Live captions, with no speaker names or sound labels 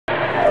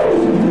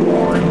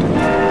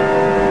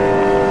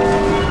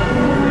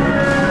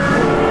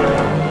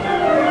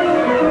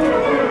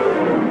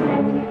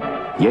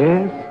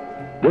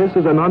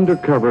is an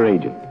undercover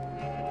agent.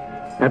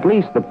 At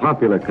least the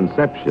popular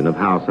conception of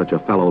how such a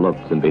fellow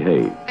looks and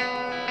behaves.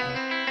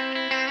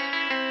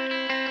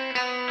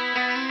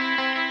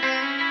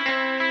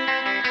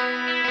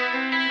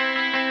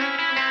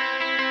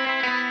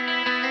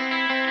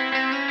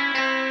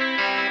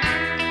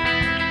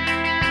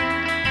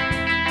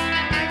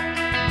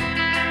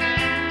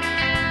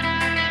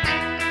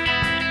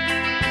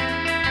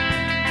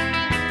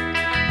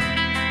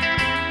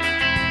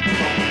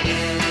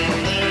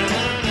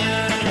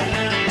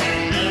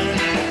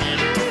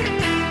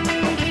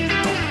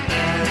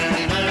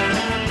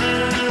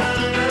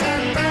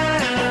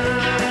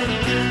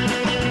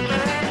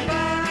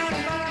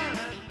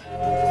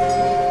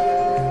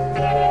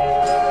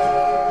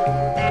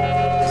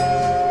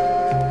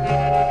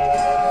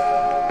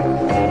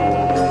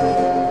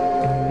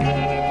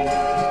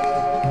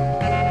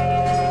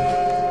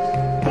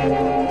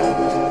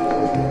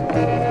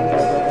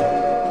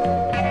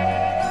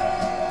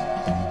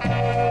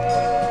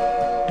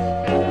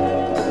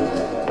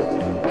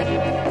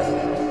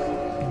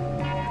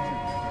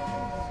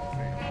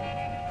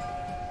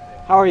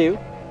 How are you?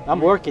 I'm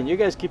working. You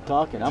guys keep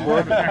talking. I'm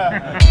working.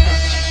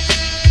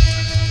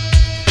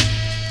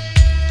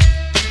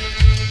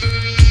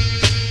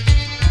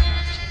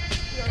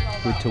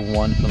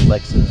 321 from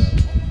Lexus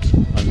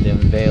on the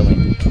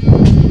unveiling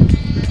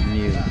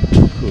new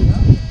coupe.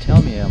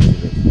 Tell me,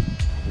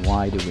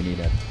 why do we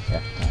need a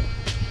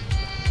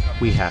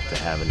F-Type? We have to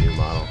have a new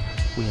model.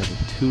 We have a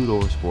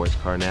two-door sports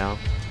car now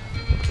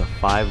with a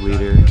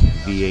 5-liter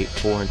V8,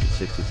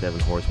 467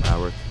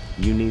 horsepower.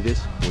 You need this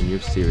when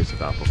you're serious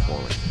about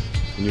performance,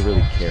 when you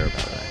really care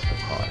about an actual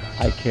car.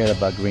 I care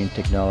about green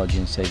technology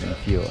and saving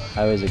fuel.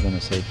 How is it going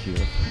to save fuel?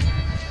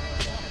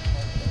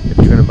 If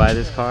you're going to buy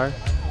this car,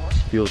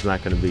 fuel's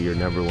not going to be your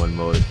 #1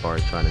 mode as far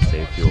as trying to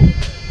save fuel.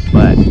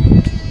 But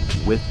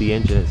with the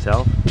engine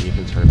itself, when you're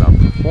concerned about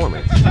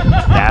performance,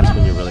 that's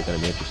when you're really going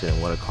to be interested in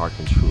what a car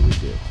can truly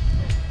do.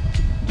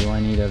 Do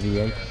I need a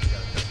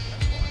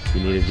V8?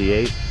 You need a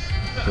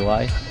V8? Do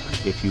I?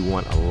 If you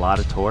want a lot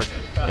of torque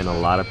and a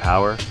lot of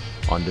power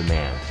on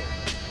demand.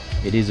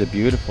 It is a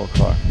beautiful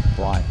car.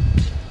 Why?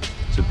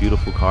 It's a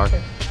beautiful car.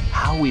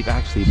 How we've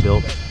actually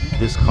built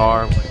this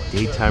car with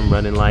daytime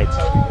running lights,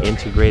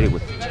 integrated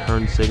with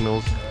turn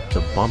signals,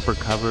 the bumper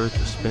cover,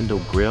 the spindle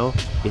grille,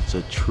 it's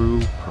a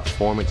true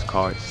performance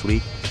car. It's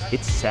sleek,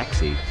 it's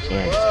sexy,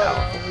 and it's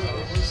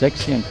powerful.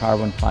 Sexy and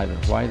carbon fiber.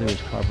 Why there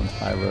is carbon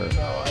fiber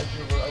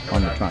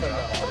on the trunk?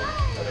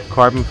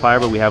 Carbon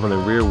fiber we have on the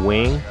rear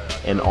wing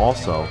and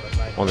also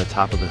on the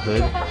top of the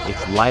hood.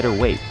 It's lighter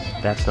weight.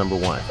 That's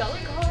 #1.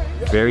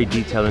 Very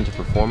detailed into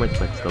performance,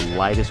 but it's the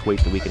lightest weight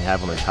that we can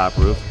have on the top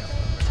roof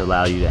to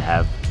allow you to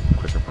have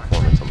quicker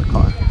performance on the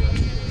car.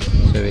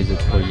 So is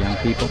it for young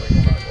people?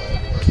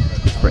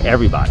 It's for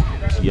everybody.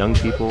 Young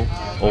people,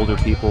 older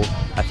people.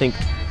 I think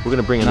we're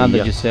going to bring in Now the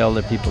that you say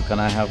older people, can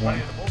I have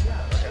one?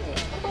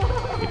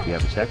 If you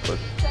have a checkbook,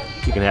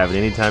 you can have it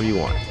anytime you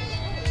want.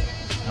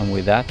 And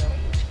with that,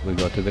 we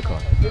go to the car.